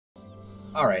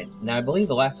Alright, now I believe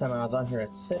the last time I was on here I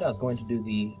said I was going to do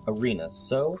the arena,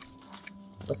 so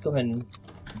let's go ahead and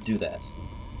do that.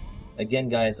 Again,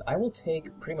 guys, I will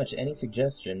take pretty much any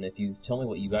suggestion if you tell me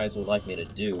what you guys would like me to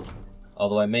do.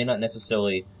 Although I may not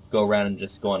necessarily go around and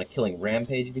just go on a killing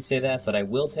rampage if you say that, but I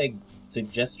will take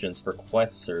suggestions for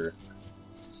quests or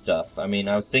stuff. I mean,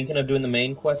 I was thinking of doing the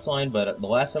main quest line, but the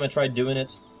last time I tried doing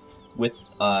it with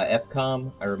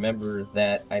FCOM, I remember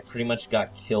that I pretty much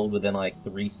got killed within like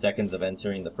 3 seconds of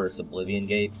entering the first Oblivion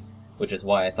gate, which is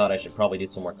why I thought I should probably do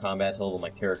some more combat to level my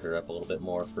character up a little bit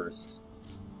more first.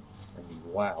 And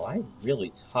wow, I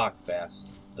really talk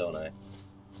fast, don't I?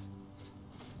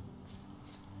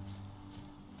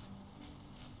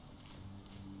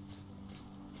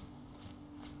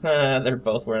 They're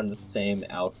both wearing the same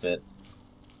outfit.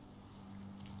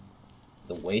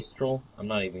 The wastrel? I'm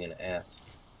not even gonna ask.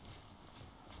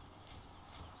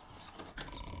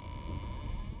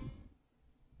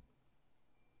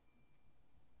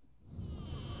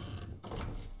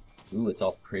 Ooh, it's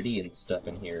all pretty and stuff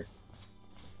in here.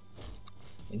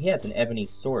 And he has an ebony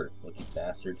sword, lucky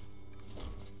bastard.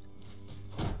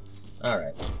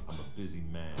 Alright. I'm a busy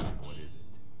man, what is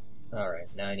it? Alright,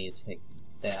 now I need to take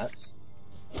that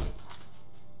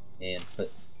and put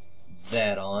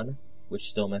that on, which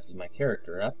still messes my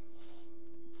character up.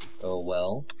 Oh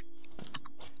well.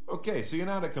 Okay, so you're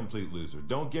not a complete loser.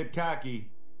 Don't get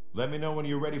cocky. Let me know when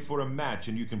you're ready for a match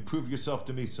and you can prove yourself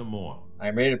to me some more.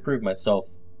 I'm ready to prove myself,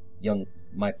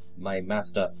 my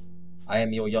master. I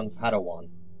am your young Padawan,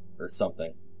 or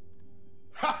something.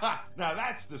 Haha! Now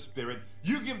that's the spirit.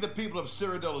 You give the people of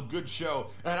Cyrodiil a good show,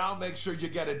 and I'll make sure you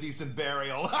get a decent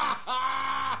burial.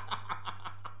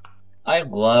 I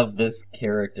love this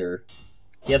character.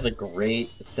 He has a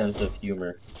great sense of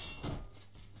humor.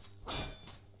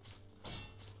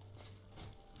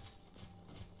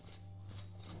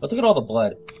 Let's look at all the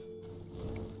blood.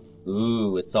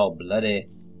 Ooh, it's all bloody.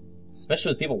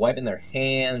 Especially with people wiping their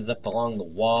hands up along the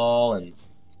wall and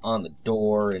on the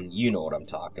door, and you know what I'm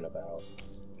talking about.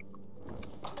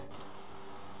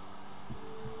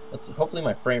 Hopefully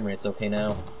my frame rate's okay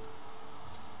now.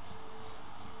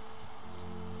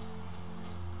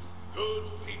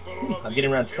 I'm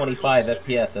getting around 25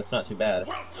 FPS, that's not too bad.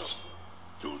 Welcome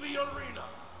to the arena.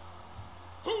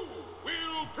 Who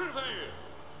will prevail?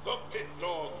 The pit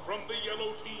dog from the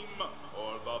yellow team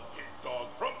or the pit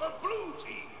dog from the blue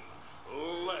team?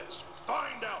 Let's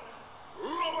find out.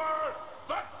 Lower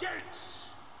the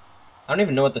gates. I don't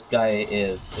even know what this guy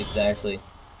is exactly.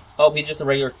 Oh, he's just a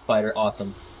regular fighter.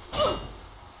 Awesome.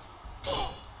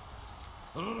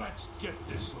 Let's get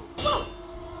this over.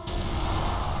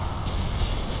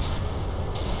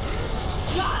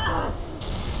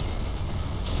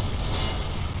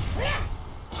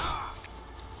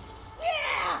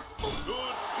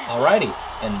 Alrighty,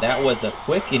 and that was a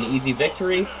quick and easy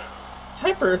victory.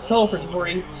 Time for a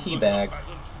celebratory teabag.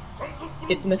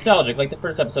 It's nostalgic, like the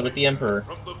first episode with the Emperor.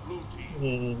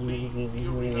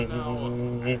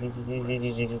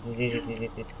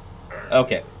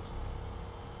 Okay.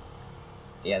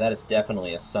 Yeah, that is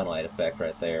definitely a sunlight effect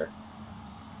right there.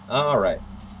 Alright.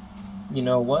 You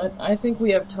know what? I think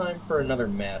we have time for another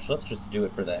match. Let's just do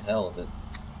it for the hell of it.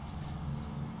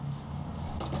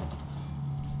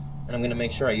 And I'm gonna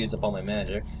make sure I use up all my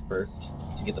magic first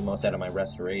to get the most out of my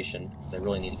restoration, because I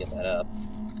really need to get that up.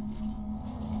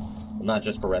 Well, not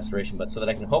just for restoration, but so that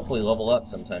I can hopefully level up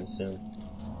sometime soon.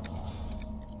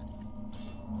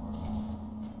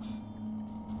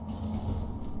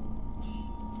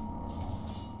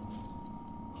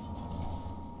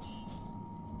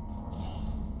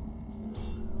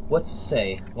 What's to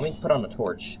say? Let me put on a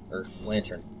torch, or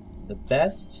lantern. The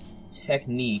best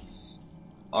techniques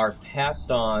are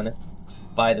passed on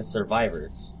by the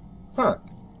survivors. Huh.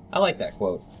 I like that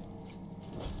quote.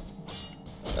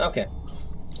 Okay.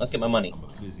 Let's get my money. I'm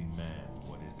a busy man.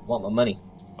 What is it? Want my money.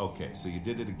 Okay, so you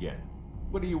did it again.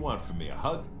 What do you want from me? A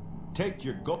hug? Take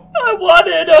your gold. I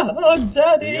wanted a hug,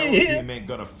 The yellow Daddy! team ain't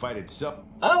gonna fight itself.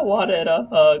 I wanted a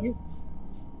hug.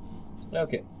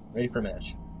 Okay. Ready for a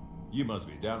match. You must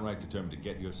be downright determined to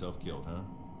get yourself killed, huh?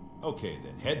 Okay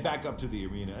then, head back up to the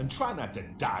arena and try not to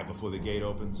die before the gate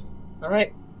opens.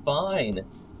 Alright, fine.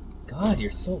 God, you're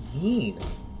so mean.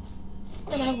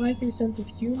 And I like your sense of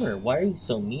humor. Why are you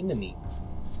so mean to me?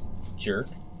 Jerk.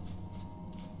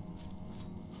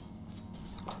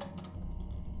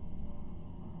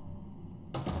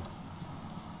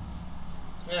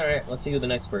 Alright, let's see who the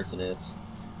next person is.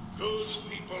 Good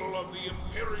people of the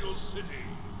Imperial City,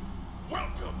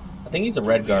 welcome. I think he's a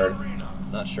red guard. Arena.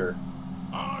 Not sure.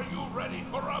 Are you ready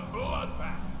for a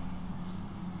bloodbath?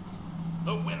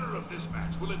 The winner of this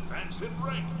match will advance in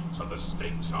rank, so the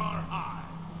stakes are high.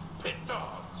 Pit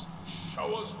Dogs,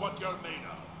 show us what you're made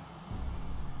of.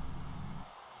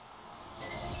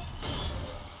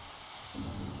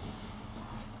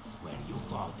 Where you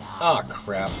fall down. Oh,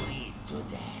 crap. Bleed to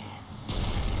death.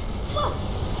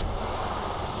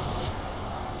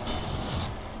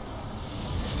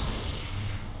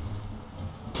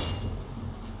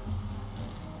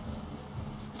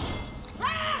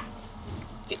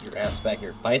 Get your ass back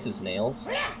here. Bites his nails.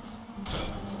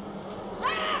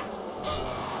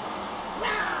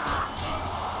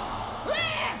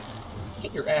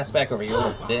 Get your ass back over here, you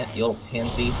little bit, you little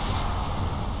pansy.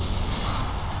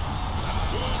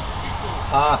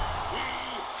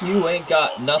 Ah, you ain't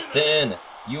got nothing.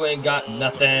 You ain't got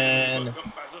nothing.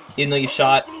 Even though you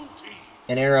shot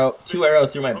an arrow, 2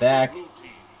 arrows through my back.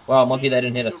 Wow, I'm lucky that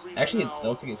didn't hit us. Actually, it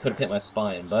looks like it could have hit my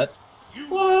spine, but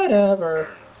whatever.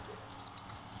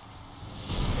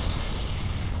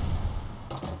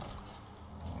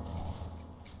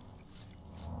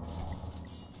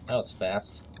 That was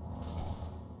fast.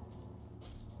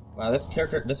 Wow,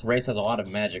 this race has a lot of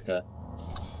magicka.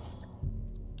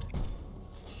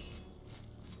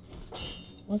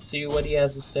 Let's see what he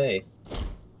has to say.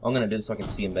 I'm gonna do this so I can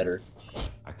see him better.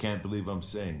 I can't believe I'm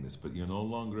saying this, but you're no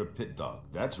longer a pit dog.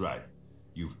 That's right.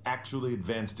 You've actually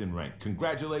advanced in rank.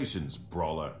 Congratulations,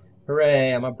 Brawler.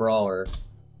 Hooray, I'm a brawler.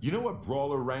 You know what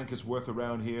Brawler rank is worth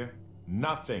around here?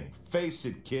 Nothing. Face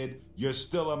it, kid. You're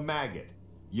still a maggot.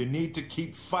 You need to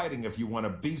keep fighting if you want to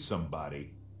be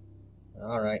somebody.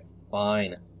 Alright,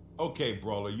 fine. Okay,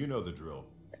 Brawler, you know the drill.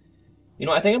 You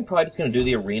know, I think I'm probably just going to do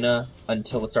the arena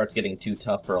until it starts getting too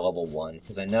tough for a level 1,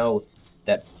 because I know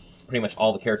that pretty much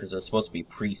all the characters are supposed to be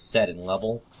preset in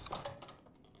level.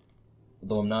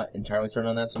 Though I'm not entirely certain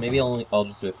on that, so maybe I'll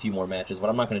just do a few more matches, but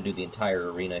I'm not going to do the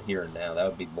entire arena here and now. That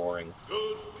would be boring.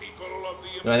 Good people of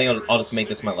the No, I think I'll just make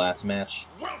this my last match.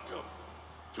 Welcome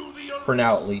to the For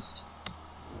now, at least.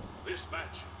 This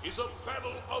match is a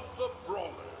battle of the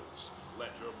brawlers.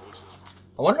 Let your voices.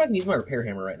 I wonder if I can use my repair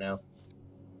hammer right now.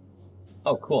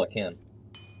 Oh, cool, I can.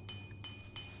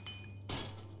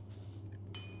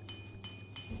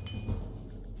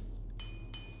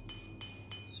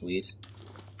 Sweet.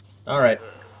 Alright.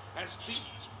 As these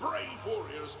brave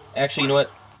warriors. Actually, you know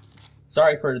what?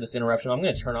 Sorry for this interruption. I'm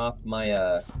gonna turn off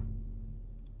my,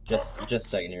 just a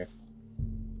second here.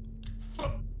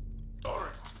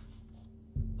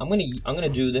 I'm gonna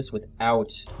do this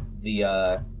without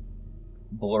the,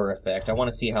 blur effect. I want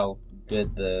to see how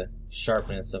good the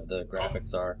sharpness of the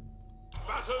graphics are.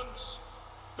 Buttons,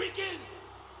 begin.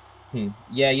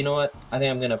 Yeah, you know what? I think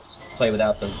I'm gonna play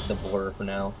without the blur for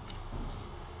now.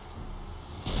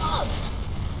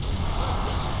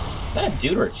 Is that a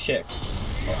dude or a chick?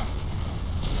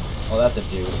 Oh, that's a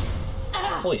dude.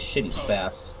 Holy shit, he's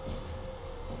fast.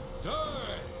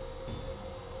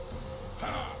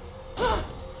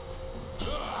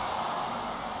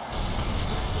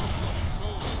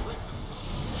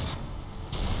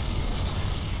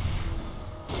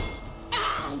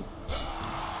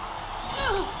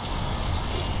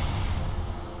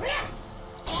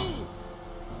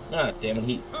 Ah, damn it,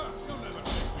 he...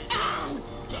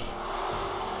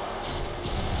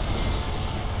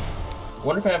 I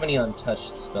wonder if I have any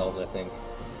untouched spells, I think.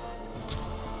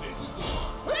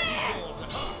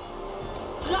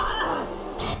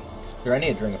 Here, I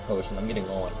need to drink a potion. I'm getting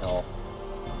low on health.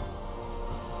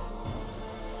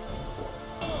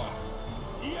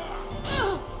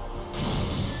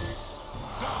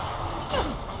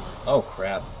 Oh,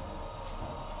 crap.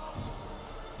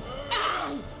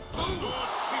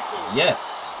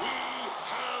 Yes!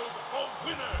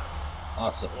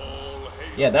 Awesome.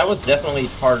 Yeah, that was definitely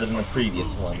harder than the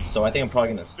previous one, so I think I'm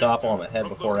probably going to stop while I'm ahead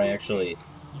before I actually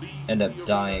end up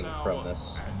dying from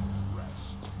this.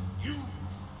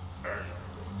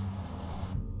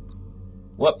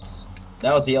 Whoops.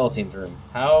 That was the Yellow Team's room.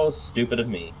 How stupid of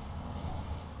me.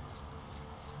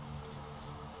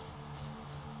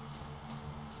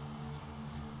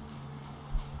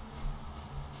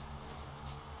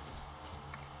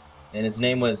 And his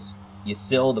name was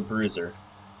Ysil the Bruiser.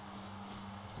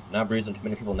 Not bruising too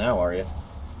many people now, are you?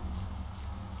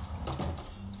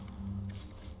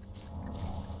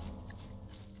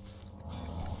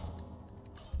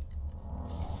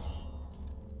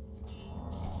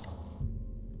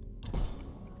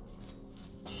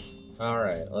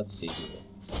 Alright, let's see here.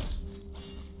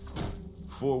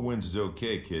 4 wins is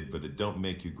okay, kid, but it don't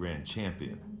make you grand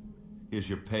champion. Here's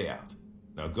your payout.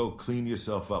 Now go clean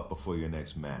yourself up before your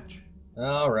next match.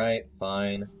 Alright,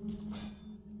 fine.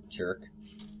 Jerk.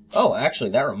 Oh,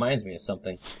 actually, that reminds me of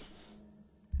something.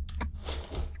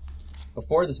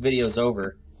 before this video is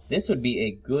over, this would be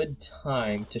a good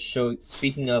time to show,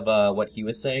 speaking of what he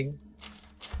was saying,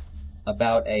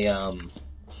 about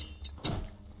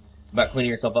about cleaning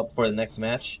yourself up before the next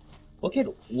match. Look at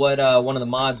what one of the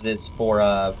mods is for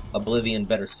Oblivion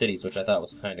Better Cities, which I thought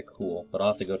was kind of cool. But I'll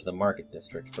have to go to the Market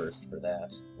District first for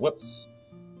that. Whoops.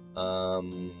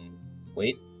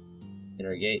 Wait.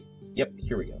 Inner gate. Yep,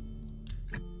 here we go.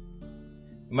 I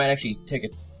might actually take a...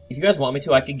 If you guys want me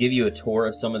to, I could give you a tour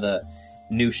of some of the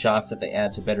new shops that they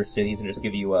add to Better Cities and just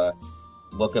give you a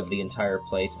look of the entire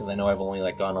place, because I know I've only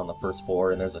like gone on the first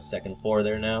floor and there's a second floor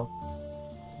there now.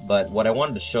 But what I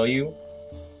wanted to show you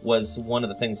was one of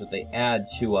the things that they add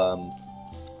to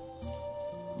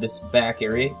this back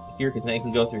area here, because now you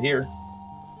can go through here.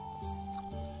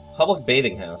 Public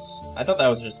bathing house. I thought that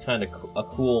was just kind of a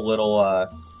cool little,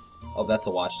 oh, that's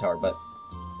the watchtower, but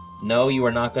no, you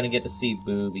are not going to get to see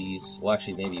boobies. Well,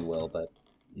 actually, maybe you will, but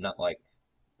not like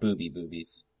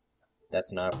boobies.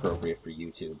 That's not appropriate for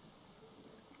YouTube.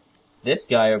 This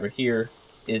guy over here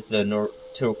is the,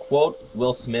 to quote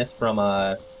Will Smith from,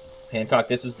 Hancock,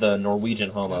 this is the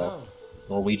Norwegian homo. Hello.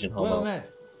 Norwegian homo. Well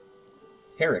met.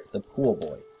 Herrick, the pool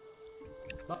boy.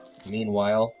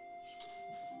 Meanwhile,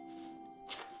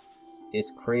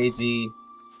 it's crazy,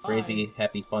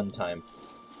 happy fun time.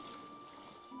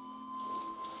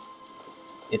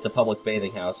 It's a public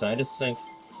bathing house, and I just think...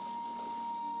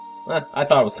 I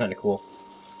thought it was kind of cool.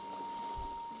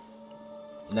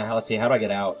 Now, let's see, how do I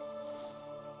get out?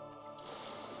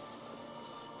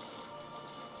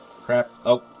 Crap.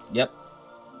 Oh, yep.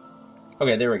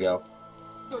 Okay, there we go.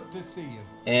 Good to see you.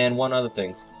 And one other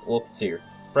thing. Let's see here.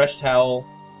 Fresh towel,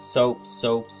 soap,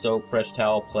 fresh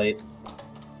towel, plate.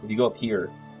 If you go up here,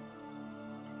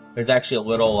 there's actually a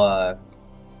little, well,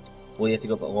 you have to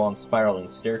go up a long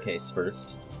spiraling staircase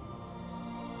first.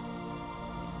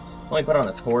 Let me put on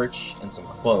a torch and some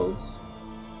clothes.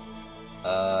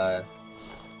 But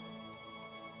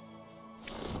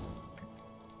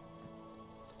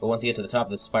once you get to the top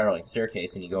of the spiraling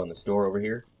staircase and you go in this door over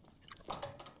here,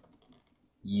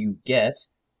 you get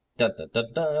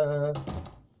a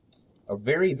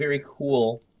very, very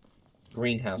cool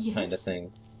greenhouse kind of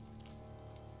thing.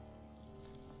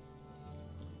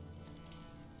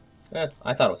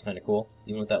 I thought it was kind of cool,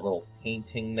 even with that little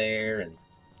painting there, and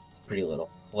some pretty little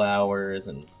flowers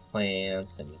and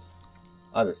plants and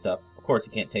other stuff. Of course,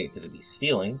 you can't take it because it'd be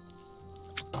stealing.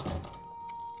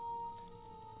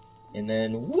 And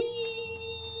then, whee!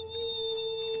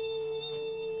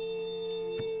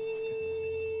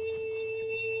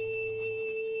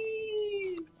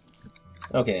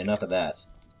 Okay, enough of that.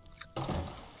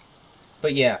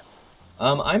 But yeah,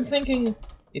 I'm thinking,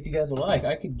 if you guys would like,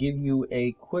 I could give you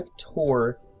a quick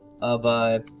tour of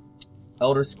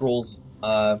Elder Scrolls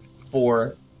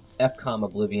for FCOM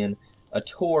Oblivion, a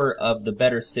tour of the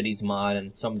Better Cities mod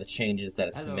and some of the changes that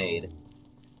it's made.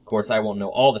 Of course, I won't know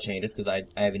all the changes because I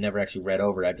have never actually read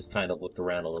over it. I just kind of looked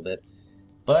around a little bit.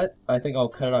 But I think I'll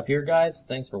cut it off here, guys.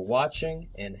 Thanks for watching,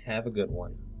 and have a good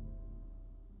one.